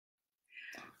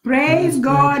Praise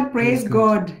God, praise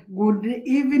God. Good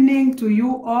evening to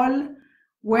you all.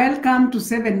 Welcome to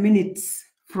 7 minutes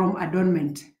from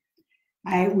Adornment.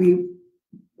 We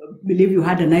believe you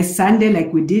had a nice Sunday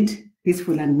like we did,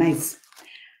 peaceful and nice.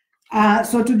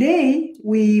 So today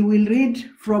we will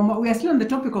read from, we are still on the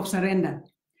topic of surrender,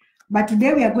 but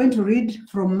today we are going to read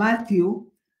from Matthew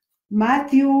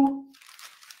 22.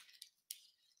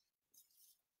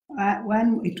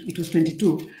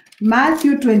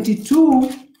 Matthew 22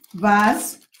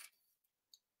 verse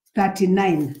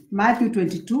 39. Matthew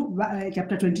 22,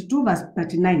 chapter 22 verse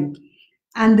 39.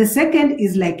 And the second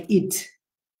is like it.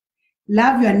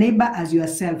 Love your neighbor as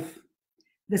yourself.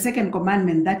 The second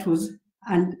commandment, that was,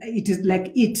 and it is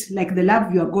like it, like the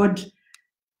love your God.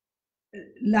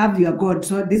 Love your God.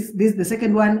 So this the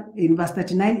second one in verse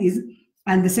 39 is,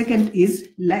 and the second is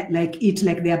like it,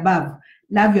 like the above.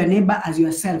 Love your neighbor as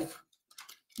yourself.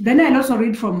 Then I'll also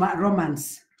read from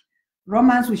Romans.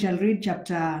 Romans, we shall read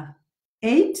chapter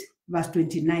 8, verse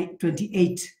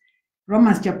 28.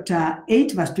 Romans chapter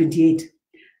 8, verse 28.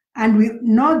 And we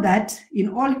know that in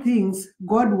all things,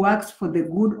 God works for the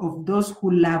good of those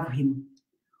who love him,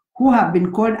 who have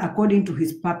been called according to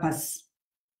his purpose.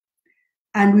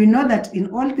 And we know that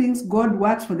in all things, God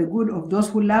works for the good of those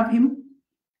who love him,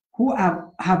 who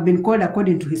have been called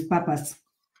according to his purpose.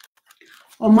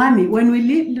 Omami, when we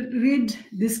read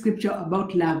this scripture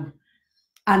about love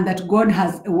and that God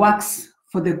works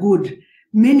for the good,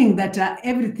 meaning that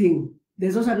everything,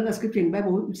 there's also another scripture in the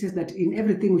Bible which says that in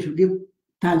everything we should give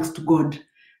thanks to God,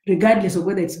 regardless of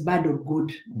whether it's bad or good.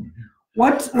 Mm-hmm.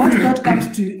 What thought comes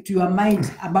to your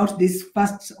mind about this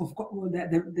first of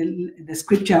the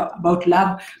scripture about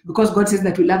love? Because God says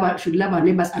that we should love our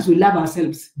neighbors as we love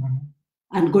ourselves. Mm-hmm.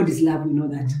 And God is love, we know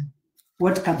that. Mm-hmm.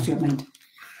 What comes to your mind?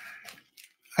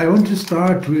 I want to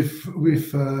start with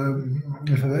a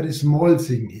very small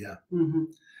thing here. Mm-hmm.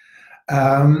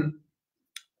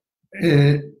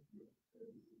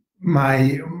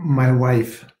 My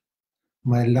wife,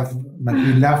 my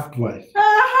beloved wife,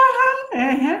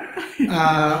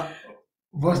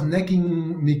 was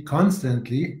nagging me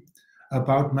constantly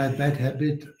about my bad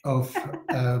habit of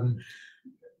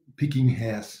plucking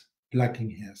hairs.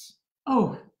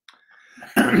 Oh,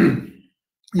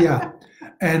 yeah,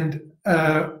 and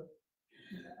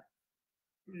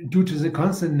due to the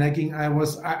constant nagging, I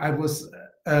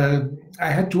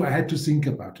had to think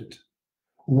about it.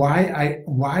 Why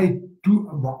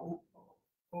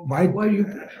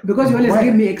because you always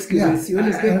give me excuses. Yeah,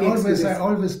 I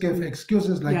always give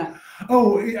excuses like,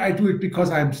 oh, I do it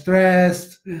because I'm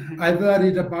stressed. Mm-hmm. I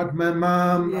worried about my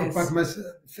mom, about my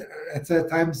at that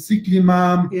time sickly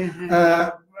mom,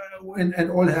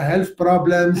 and all her health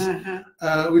problems,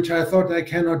 which I thought I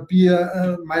cannot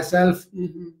bear myself.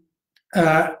 Mm-hmm.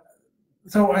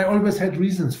 So I always had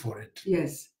reasons for it.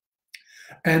 Yes.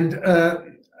 And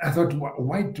I thought,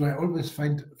 why do I always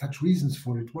find such reasons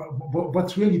for it?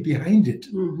 What's really behind it?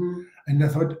 Mm-hmm. And I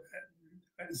thought,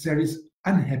 there is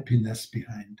unhappiness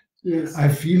behind. Yes. I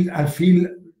feel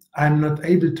I'm not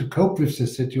able to cope with the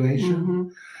situation. Mm-hmm.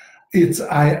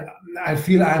 I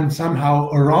feel I'm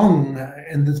somehow wrong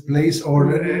in this place, or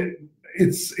mm-hmm.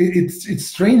 It's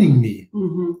straining me.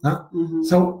 Mm-hmm. Huh? Mm-hmm.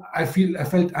 So I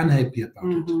felt unhappy about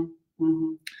mm-hmm. it.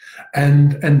 Mm-hmm.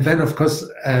 And then of course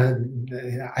I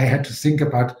had to think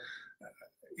about,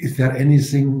 is there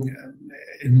anything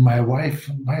in my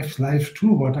wife's life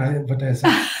too? What I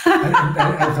said.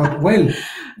 I thought, well,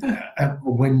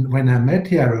 when I met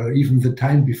her, or even the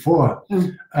time before,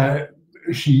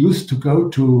 she used to go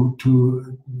to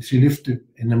she lived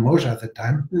in Emotion at the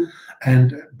time,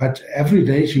 but every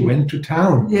day she went to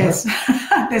town. Yes,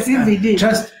 that's it. They did.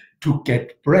 Just to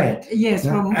get bread. Yes,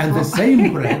 and the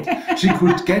same bread she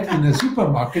could get in a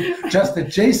supermarket just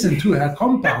adjacent to her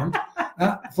compound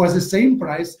for the same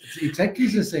price, exactly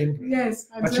the same price. Yes,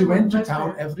 but she went to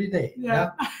town every day. Yeah.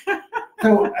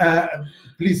 So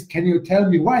please, can you tell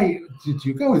me, why did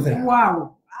you go there?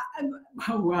 Wow.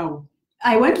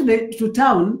 I went to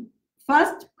town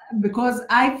first because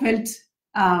I felt,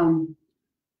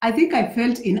 I think I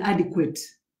felt inadequate.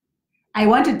 I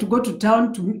wanted to go to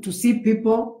town to see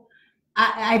people.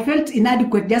 I felt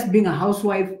inadequate just being a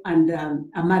housewife and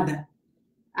a mother.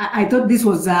 I thought this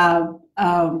was not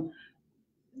an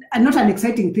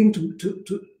exciting thing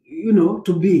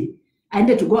to be. I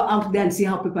needed to go out there and see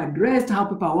how people are dressed, how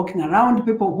people are walking around,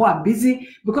 people who are busy,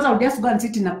 because I would just go and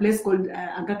sit in a place called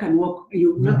Aga Can Walk,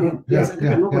 Aga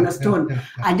Can Walk on a stone.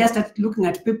 I just started looking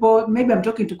at people. Maybe I'm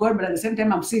talking to God, but at the same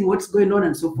time, I'm seeing what's going on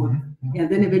and so forth. Mm-hmm. And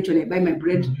then eventually I buy my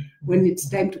bread when it's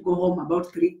time to go home,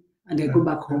 about 3, and I go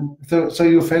back home. So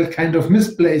you felt kind of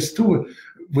misplaced too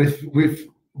with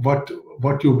what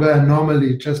what you were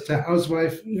normally, just a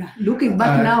housewife. Yeah, looking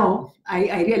back now,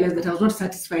 I realized that I was not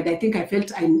satisfied. I think I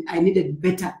felt I needed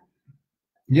better.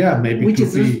 Yeah, maybe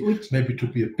to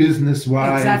be a business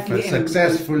wife, exactly, a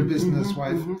successful business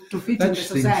wife, to fit in the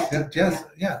society.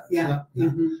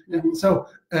 So,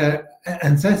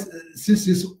 and this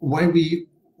is why we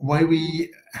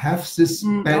have this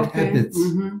bad habits.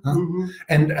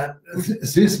 And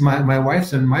this, my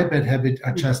wife's and my bad habit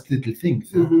are just little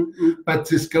things. But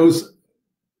this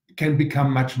can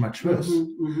become much worse.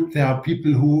 There are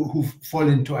people who fall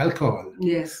into alcohol.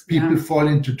 Yes. People fall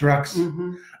into drugs.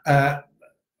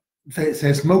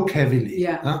 They smoke heavily.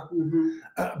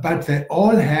 But they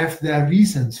all have their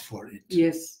reasons for it.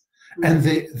 Yes. And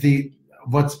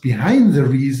what's behind the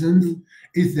reasons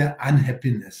is their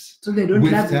unhappiness. So they don't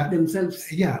love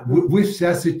themselves. Yeah, with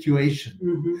their situation.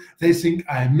 They think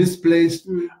I'm misplaced,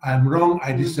 I'm wrong,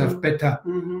 I deserve better.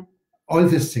 All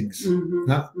these things.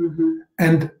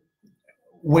 And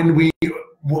when we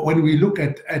look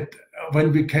at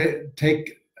when we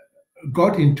take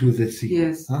God into the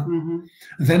scene,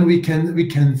 then we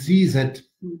can see that,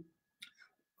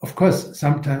 of course,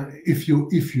 sometimes if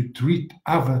you treat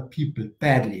other people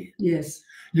badly,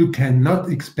 you cannot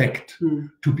expect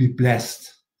to be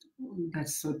blessed.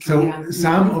 That's so true. So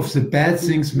some of the bad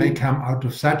things may come out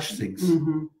of such things.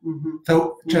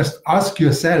 So just ask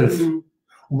yourself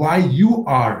why you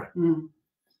are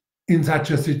in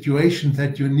such a situation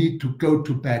that you need to go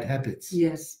to bad habits.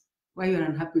 Yes. Why you're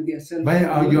unhappy with yourself? Why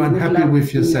are you unhappy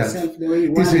with yourself? The way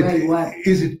you are,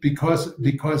 is it because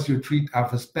you treat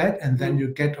others bad, and then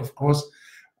you get, of course,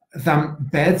 some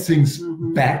bad things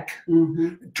back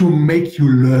to make you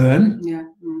learn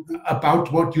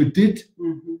about what you did?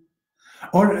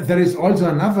 Or there is also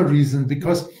another reason,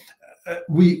 because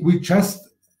we just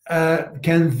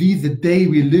can see the day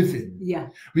we live in.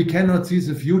 We cannot see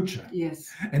the future. Yes.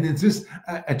 And in this,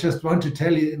 I just want to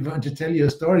tell you a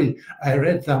story. I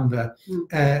read somewhere.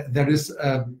 There is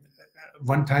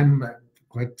one time,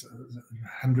 quite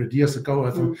 100 years ago,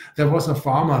 I thought, there was a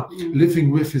farmer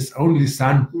living with his only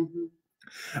son.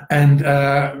 And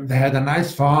they had a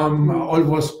nice farm. All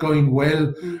was going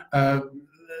well.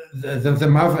 The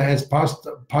mother has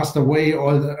passed away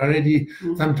already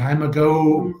some time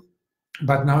ago.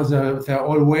 But now they're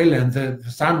all well, and the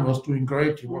son was doing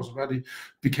great. He was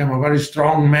became a very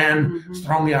strong man,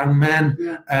 strong young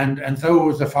man, and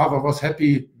so the father was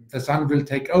happy. The son will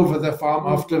take over the farm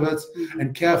afterwards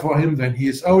and care for him when he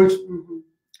is old.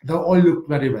 They all looked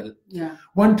very well.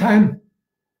 One time,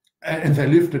 and they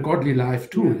lived a godly life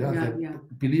too. They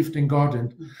believed in God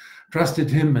and trusted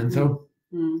Him, and so.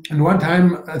 And one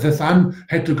time the son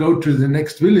had to go to the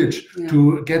next village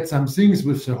to get some things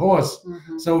with the horse.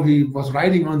 So he was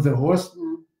riding on the horse,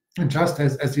 and just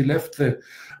as he left the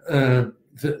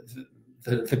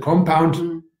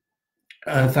compound,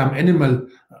 some animal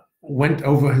went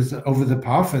over the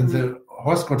path, and the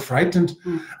horse got frightened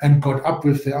and got up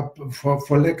with the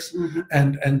forelegs,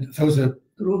 and so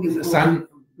the son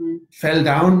fell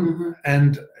down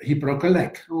and he broke a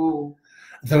leg. So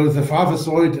the father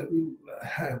saw it,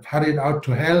 hurried out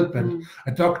to help, and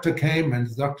a doctor came, and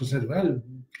the doctor said, well,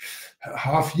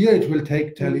 half year it will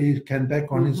take till he can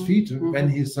back on his feet, when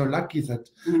he's so lucky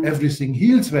that everything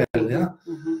heals well.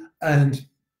 And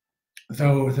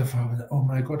so the father said, oh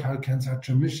my God, how can such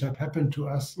a mishap happen to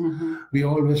us? We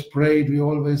always prayed, we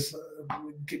always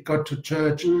got to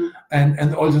church,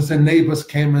 and also the neighbors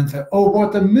came and said, oh,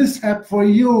 what a mishap for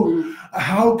you.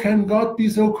 How can God be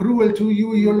so cruel to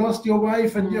you? You lost your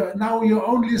wife, and now your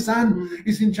only son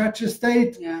is in such a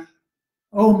state.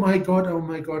 Oh my God, oh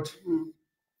my God.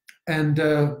 And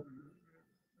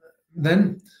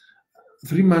then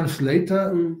 3 months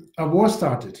later, a war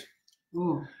started.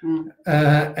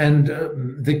 And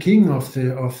the king of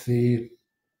the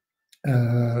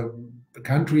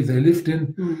country they lived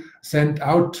in sent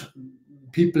out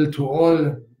people to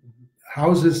all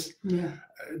houses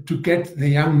to get the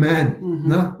young man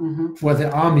for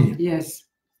the army.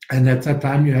 And at that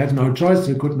time you had no choice.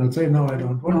 You could not say, no, I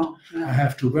don't want. I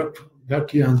have to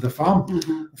work here on the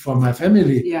farm for my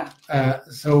family.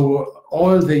 So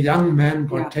all the young men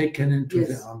got taken into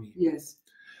the army.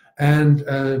 And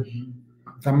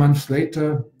some months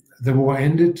later, the war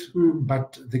ended,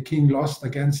 but the king lost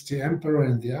against the emperor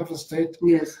in the other state.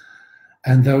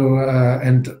 And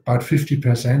and about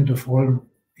 50% of all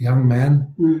young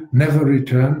men never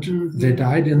returned. They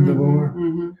died in the war.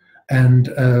 And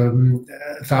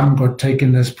some got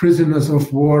taken as prisoners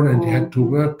of war and had to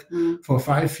work for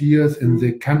 5 years in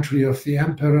the country of the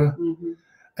emperor.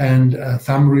 And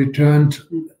some returned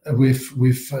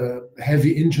with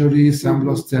heavy injuries. Some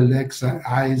lost their legs, their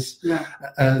eyes,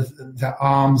 their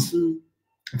arms.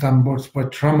 some were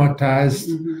traumatized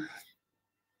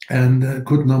and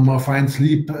could no more find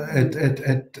sleep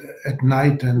at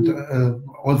night, and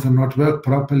also not work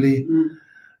properly.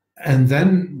 And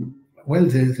then, well,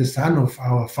 the son of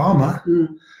our farmer,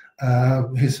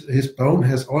 his bone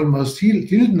has almost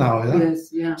healed now. Yeah?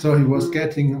 Yes, yeah. So he was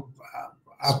getting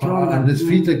up Stronger. on his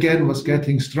feet again, was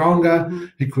getting stronger.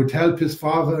 He could help his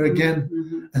father again.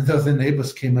 And then the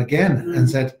neighbors came again and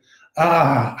said,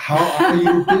 how are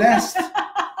you blessed?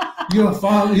 Your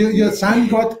father, your son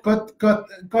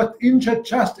got injured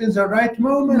just in the right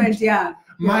moment. Yeah.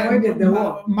 My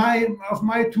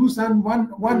two sons,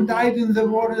 one died in the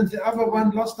war and the other one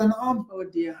lost an arm. Oh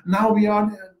dear. Now we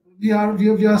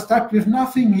are stuck with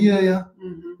nothing here.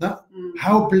 Yeah?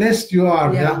 How blessed you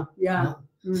are. Yeah.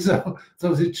 So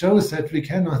it shows that we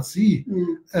cannot see.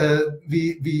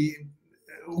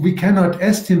 We cannot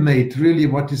estimate really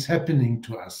what is happening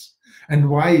to us and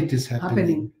why it is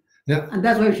happening. Yeah. And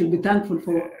that's why we should be thankful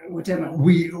for whatever.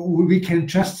 We can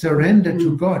just surrender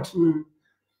to God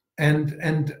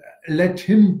and let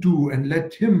Him do, and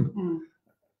let Him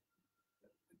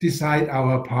decide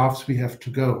our paths we have to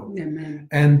go. Amen.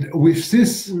 And with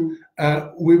this,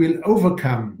 we will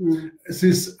overcome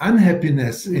this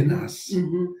unhappiness in us.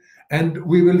 And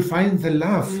we will find the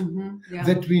love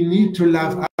that we need to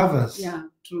love others. Yeah,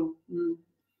 true.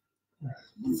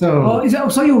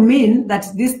 So you mean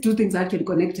that these two things are actually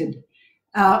connected?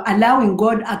 Allowing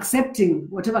God, accepting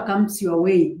whatever comes your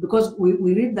way, because we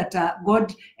read that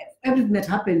God, everything that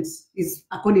happens is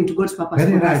according to God's purpose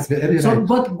for us. So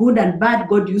both good and bad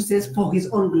God uses for His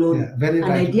own glory. Yeah, very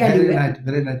right.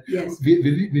 Yes.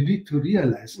 We need to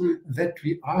realize that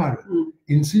we are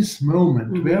in this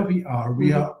moment where we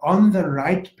are on the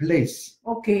right place.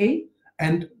 Okay.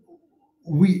 And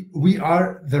we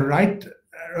are the right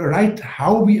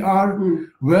how we are,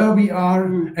 where we are,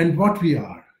 and what we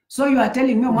are. So you are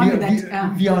telling me, Mommy,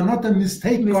 that we are not a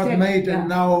mistake God made, and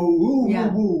now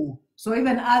So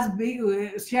even us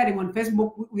sharing on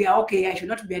Facebook, we are okay. I should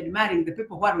not be admiring the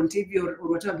people who are on TV or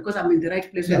whatever, because I'm in the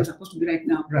right place where I'm supposed to be right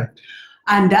now. Right.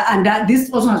 And this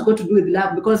also has got to do with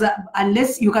love, because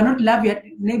unless you cannot love your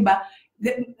neighbor,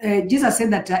 Jesus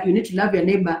said that you need to love your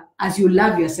neighbor as you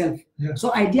love yourself. Yeah.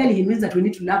 So ideally, He means that we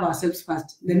need to love ourselves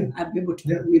first. Then I'll be able to.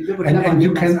 We'll be able to love our you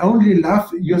neighbors. can only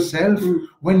love yourself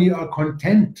when you are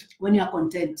content. When you are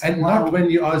content, and not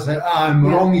when you are saying, "I'm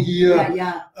wrong here.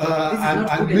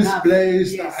 I'm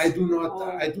misplaced. Yes. I do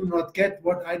not get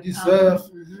what I deserve."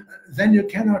 Then you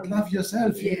cannot love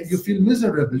yourself. Yes. You feel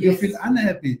miserable. Yes. You feel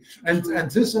unhappy, and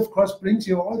this of course brings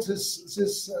you all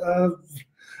this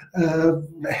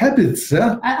habits,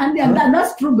 and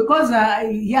that's true, because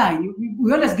we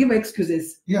always give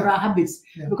excuses for our habits.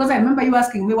 Because I remember you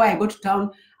asking me why I go to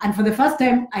town, and for the first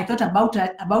time I thought about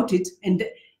it, and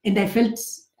I felt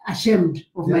ashamed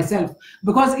of myself,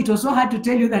 because it was so hard to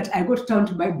tell you that I go to town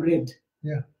to buy bread.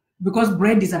 Because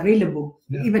bread is available.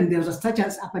 Even there was such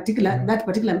as that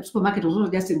particular supermarket was also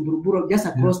just in Buruburu, just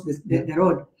across the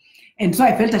road. And so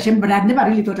I felt ashamed, but I'd never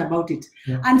really thought about it.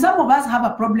 And some of us have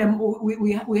a problem.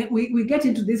 We get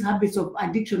into these habits of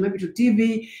addiction, maybe to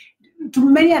TV, to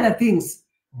many other things,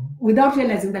 without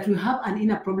realizing that we have an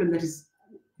inner problem that is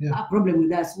a problem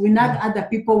with us. We nag other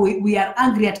people. We are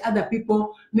angry at other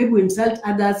people. Maybe we insult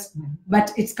others,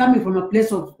 but it's coming from a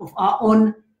place of our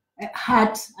own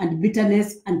hurt and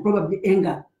bitterness and probably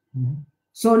anger.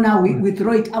 So now we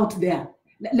throw it out there.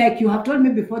 Like you have told me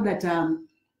before that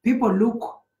people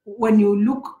look. When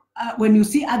you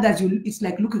see others, it's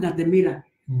like looking at the mirror.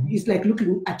 It's like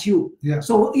looking at you.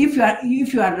 So if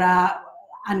you are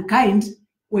unkind,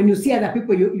 when you see other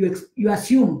people, you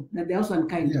assume that they're also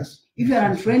unkind. If you are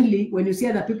unfriendly, when you see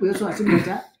other people, you also assume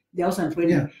that they're also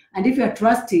unfriendly. And if you are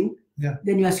trusting,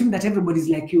 then you assume that everybody's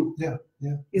like you.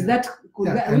 Is that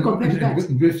could we compare to that?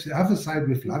 With the other side,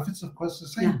 with love, it's of course the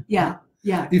same.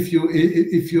 If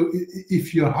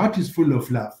your heart is full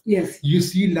of love, you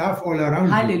see love all around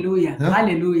you.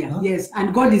 Hallelujah. Yes,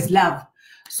 and God is love.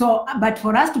 So, but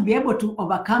for us to be able to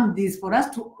overcome this, for us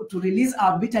to release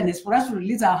our bitterness, for us to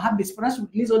release our habits, for us to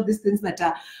release all these things that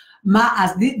mar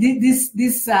us,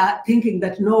 this thinking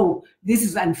that no, this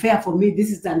is unfair for me, this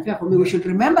is unfair for me. We should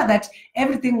remember that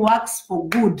everything works for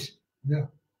good.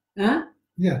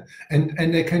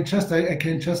 And I can just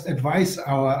advise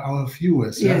our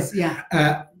viewers.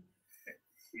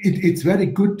 It's very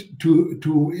good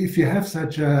to if you have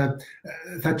such a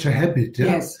habit.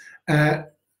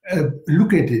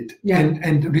 Look at it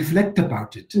and reflect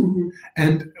about it.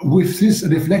 And with this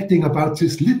reflecting about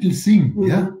this little thing,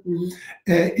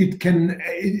 it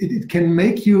can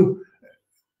make you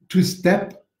to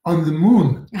step on the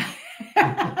moon.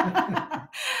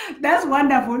 That's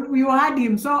wonderful. You heard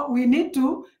him. So we need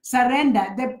to surrender.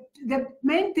 The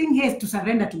main thing here is to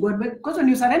surrender to God. Because when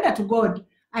you surrender to God,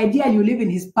 ideally you live in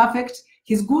his perfect,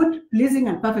 his good, pleasing,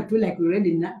 and perfect will, like we read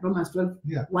in Romans 12,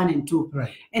 1 and 2.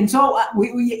 Right. And so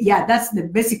that's the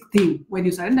basic thing. When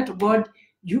you surrender to God,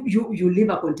 you live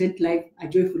a content life, a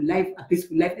joyful life, a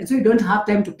peaceful life. And so you don't have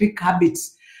time to pick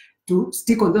habits, to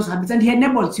stick on those habits. And he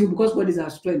enables you, because God is our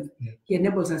strength. Yeah. He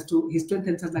enables us to, he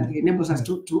strengthens us, and he enables us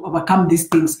to overcome these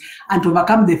things and to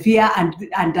overcome the fear and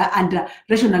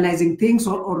rationalizing things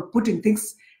or putting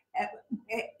things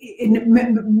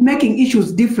in making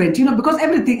issues different, because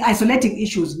everything, isolating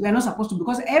issues, we are not supposed to,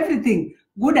 because everything,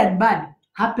 good and bad,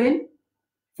 happen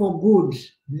for good.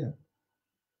 Yeah.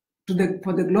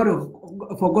 For the glory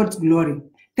for God's glory.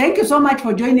 Thank you so much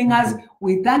for joining us.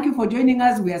 We thank you for joining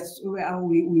us. We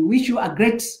wish you a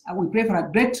great, we pray for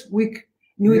a great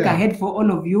new week ahead for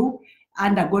all of you,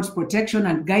 under God's protection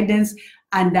and guidance.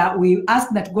 And we ask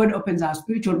that God opens our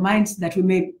spiritual minds, that we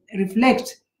may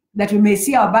reflect, that we may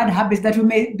see our bad habits, that we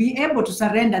may be able to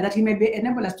surrender, that he may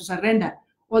enable us to surrender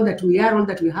all that we are, all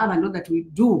that we have, and all that we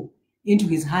do into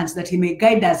his hands, that he may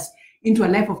guide us into a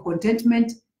life of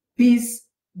contentment, peace,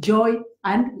 joy,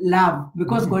 and love,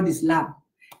 because God is love.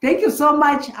 Thank you so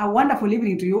much. A wonderful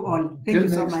evening to you all. Thank you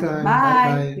so much. Bye.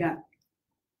 Bye. Yeah.